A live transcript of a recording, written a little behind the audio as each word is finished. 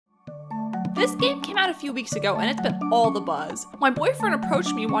This game came out a few weeks ago and it's been all the buzz. My boyfriend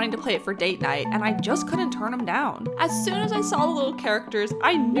approached me wanting to play it for date night and I just couldn't turn him down. As soon as I saw the little characters,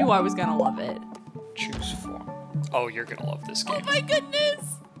 I knew I was gonna love it. Choose form. Oh, you're gonna love this game. Oh my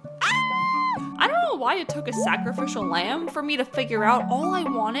goodness! I don't know why it took a sacrificial lamb for me to figure out all I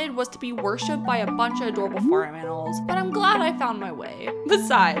wanted was to be worshipped by a bunch of adorable farm animals, but I'm glad I found my way.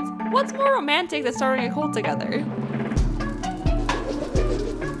 Besides, what's more romantic than starting a cult together?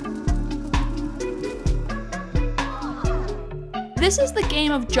 This is the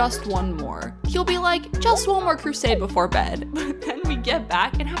game of just one more. He'll be like, just one more crusade before bed. But then we get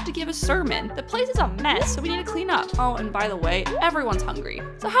back and have to give a sermon. The place is a mess, so we need to clean up. Oh, and by the way, everyone's hungry.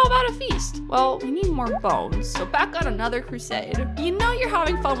 So how about a feast? Well, we need more bones, so back on another crusade. You know you're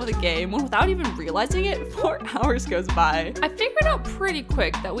having fun with a game when without even realizing it, 4 hours goes by. I figured out pretty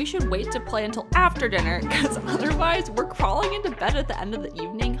quick that we should wait to play until after dinner, because otherwise we're crawling into bed at the end of the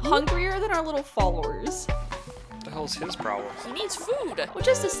evening, hungrier than our little followers. What the hell's his problem? He needs food. Which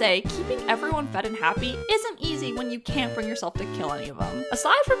is to say, keeping everyone fed and happy isn't easy when you can't bring yourself to kill any of them.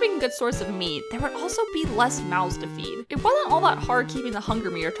 Aside from being a good source of meat, there would also be less mouths to feed. It wasn't all that hard keeping the hunger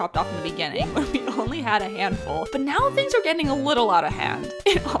meter topped off in the beginning when we only had a handful, but now things are getting a little out of hand.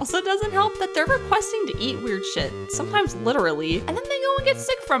 It also doesn't help that they're requesting to eat weird shit, sometimes literally, and then they go and get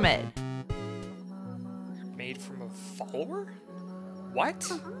sick from it. Made from a follower? What?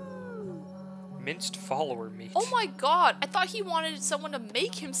 Minced follower meat. Oh my god, I thought he wanted someone to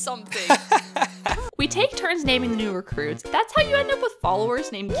make him something. We take turns naming the new recruits. That's how you end up with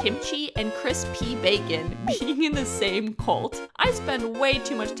followers named Kimchi and Chris P. Bacon being in the same cult. I spend way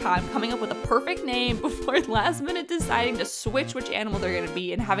too much time coming up with a perfect name before last minute deciding to switch which animal they're gonna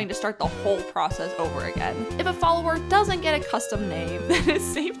be and having to start the whole process over again. If a follower doesn't get a custom name, then it's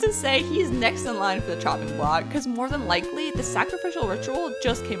safe to say he's next in line for the chopping block, because more than likely, the sacrificial ritual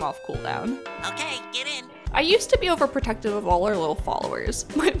just came off cooldown. Okay, get in. I used to be overprotective of all our little followers.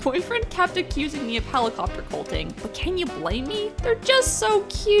 My boyfriend kept accusing me of helicopter culting, but can you blame me? They're just so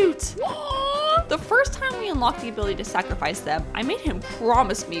cute. Aww. The first time we unlocked the ability to sacrifice them, I made him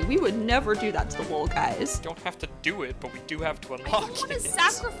promise me we would never do that to the little guys. Don't have to do it, but we do have to unlock it. I don't want to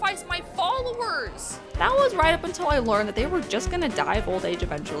sacrifice my followers. That was right up until I learned that they were just gonna die of old age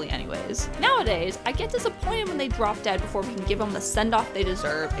eventually anyways. Nowadays, I get disappointed when they drop dead before we can give them the send-off they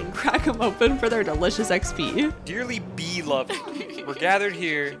deserve and crack them open for their delicious XP. Dearly beloved, we're gathered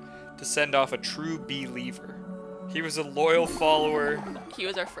here to send off a true believer. He was a loyal follower. He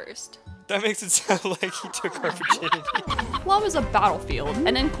was our first. That makes it sound like he took our virginity. Love is a battlefield,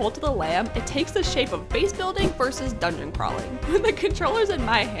 and in Cult of the Lamb, it takes the shape of base building versus dungeon crawling. With the controllers in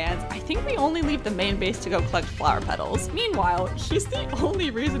my hands, I think we only leave the main base to go collect flower petals. Meanwhile, he's the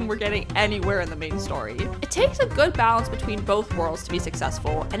only reason we're getting anywhere in the main story. It takes a good balance between both worlds to be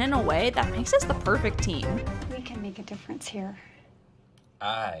successful, and in a way, that makes us the perfect team. We can make a difference here.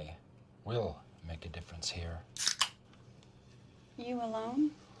 I will make a difference here. You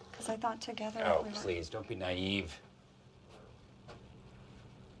alone? Because I thought together Oh, we were... please, don't be naive. But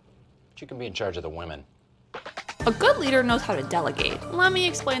you can be in charge of the women. A good leader knows how to delegate. Let me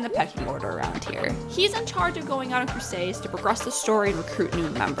explain the pecking order around here. He's in charge of going out on crusades to progress the story and recruit new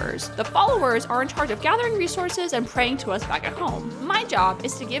members. The followers are in charge of gathering resources and praying to us back at home. My job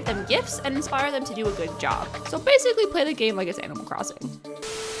is to give them gifts and inspire them to do a good job. So basically play the game like it's Animal Crossing.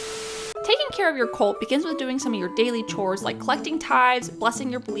 Taking care of your cult begins with doing some of your daily chores like collecting tithes, blessing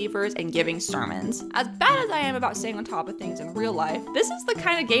your believers, and giving sermons. As bad as I am about staying on top of things in real life, this is the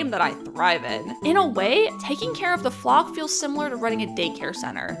kind of game that I thrive in. In a way, taking care of the flock feels similar to running a daycare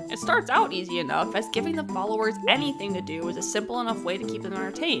center. It starts out easy enough, as giving the followers anything to do is a simple enough way to keep them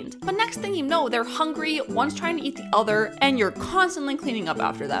entertained. But next thing you know, they're hungry, one's trying to eat the other, and you're constantly cleaning up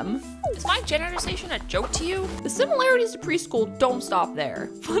after them. Is my generalization a joke to you? The similarities to preschool don't stop there.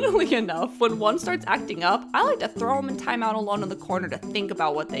 Funnily enough, when one starts acting up, I like to throw them in timeout alone in the corner to think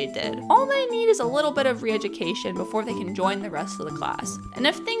about what they did. All they need is a little bit of re-education before they can join the rest of the class. And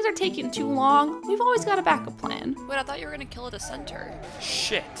if things are taking too long, we've always got a backup plan. Wait, I thought you were gonna kill a dissenter.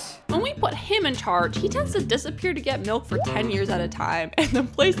 Shit. When we put him in charge, he tends to disappear to get milk for 10 years at a time, and the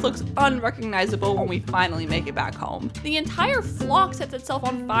place looks unrecognizable when we finally make it back home. The entire flock sets itself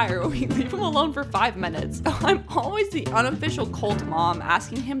on fire when we leave him alone for 5 minutes. I'm always the unofficial cult mom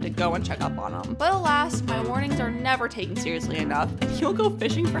asking him to go and check up on him. But alas, my warnings are never taken seriously enough, and he'll go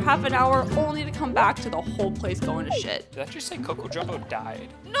fishing for half an hour only to come back to the whole place going to shit. Did that just say Coco Jumbo died?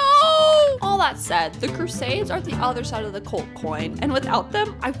 No! All that said, the Crusades are the other side of the cult coin, and without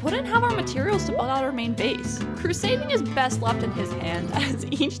them, I wouldn't have our materials to build out our main base. Crusading is best left in his hands, as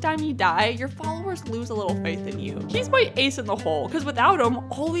each time you die, your followers lose a little faith in you. He's my ace in the hole, because without him,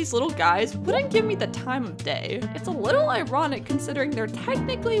 all these little guys wouldn't give me the time of day. It's a little ironic considering they're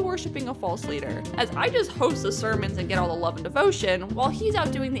technically worshipping a false leader, as I just host the sermons and get all the love and devotion, while he's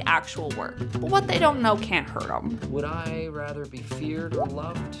out doing the actual work. But what they don't know can't hurt them. Would I rather be feared or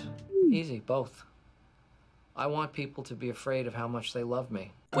loved? Easy, both. I want people to be afraid of how much they love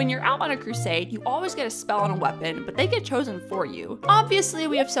me. When you're out on a crusade, you always get a spell and a weapon, but they get chosen for you. Obviously,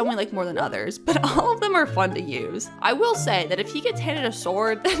 we have some we like more than others, but all of them are fun to use. I will say that if he gets handed a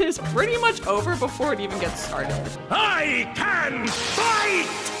sword, then it's pretty much over before it even gets started. I can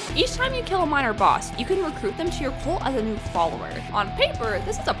fight! Each time you kill a minor boss, you can recruit them to your cult as a new follower. On paper,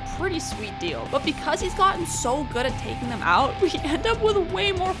 this is a pretty sweet deal, but because he's gotten so good at taking them out, we end up with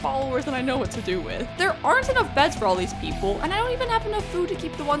way more followers than I know what to do with. There aren't enough beds for all these people, and I don't even have enough food to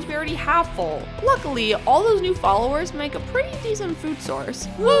keep the ones we already have full. Luckily, all those new followers make a pretty decent food source.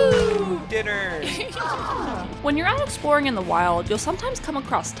 Woo! Dinner! When you're out exploring in the wild, you'll sometimes come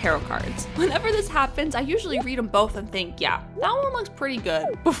across tarot cards. Whenever this happens, I usually read them both and think, yeah, that one looks pretty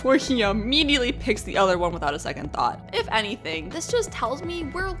good, before he immediately picks the other one without a second thought. If anything, this just tells me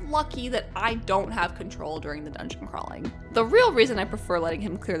we're lucky that I don't have control during the dungeon crawling. The real reason I prefer letting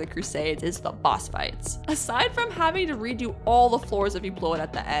him clear the Crusades is the boss fights. Aside from having to redo all the floors if you blow it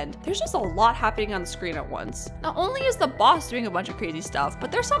at the end, there's just a lot happening on the screen at once. Not only is the boss doing a bunch of crazy stuff,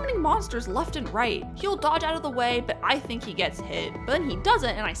 but they're summoning monsters left and right. He'll dodge out of the way, but I think he gets hit. But then he doesn't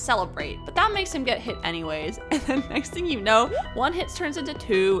and I celebrate, but that makes him get hit anyways. And then next thing you know, one hit turns into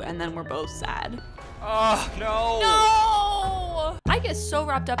two and then we're both sad. Oh, no! No! I get so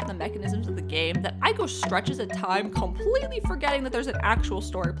wrapped up in the mechanisms of the game that I go stretches of time completely forgetting that there's an actual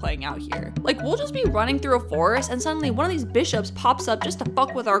story playing out here. Like, we'll just be running through a forest and suddenly one of these bishops pops up just to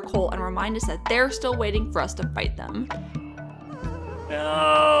fuck with our cult and remind us that they're still waiting for us to fight them.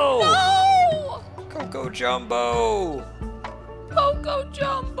 No! No! Coco Jumbo! Coco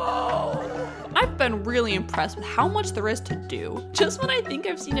Jumbo! I've been really impressed with how much there is to do. Just when I think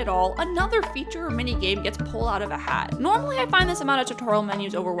I've seen it all, another feature or mini game gets pulled out of a hat. Normally I find this amount of tutorial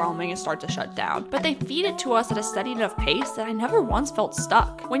menus overwhelming and start to shut down, but they feed it to us at a steady enough pace that I never once felt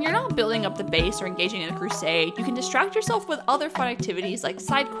stuck. When you're not building up the base or engaging in a crusade, you can distract yourself with other fun activities like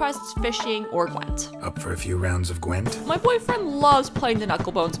side quests, fishing, or Gwent. Up for a few rounds of Gwent? My boyfriend loves playing the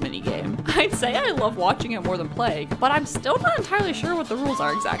Knucklebones minigame. I'd say I love watching it more than playing, but I'm still not entirely sure what the rules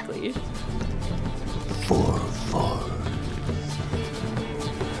are exactly.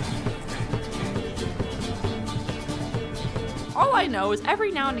 All I know is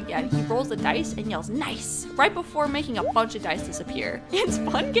every now and again he rolls the dice and yells "nice" right before making a bunch of dice disappear. It's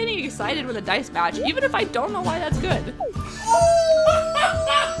fun getting excited with a dice match, even if I don't know why that's good.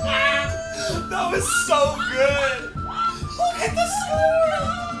 That was so good! Look at the score!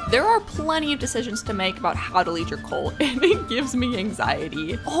 There are plenty of decisions to make about how to lead your cult, and it gives me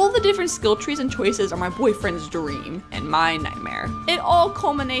anxiety. All the different skill trees and choices are my boyfriend's dream, and my nightmare. It all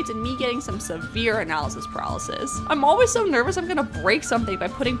culminates in me getting some severe analysis paralysis. I'm always so nervous I'm gonna break something by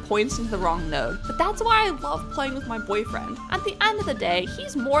putting points into the wrong node, but that's why I love playing with my boyfriend. At the end of the day,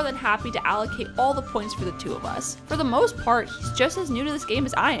 he's more than happy to allocate all the points for the two of us. For the most part, he's just as new to this game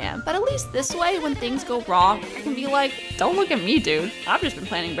as I am, but at least this way, when things go wrong, I can be like, don't look at me, dude. I've just been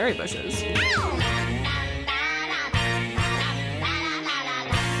planning berry bushes.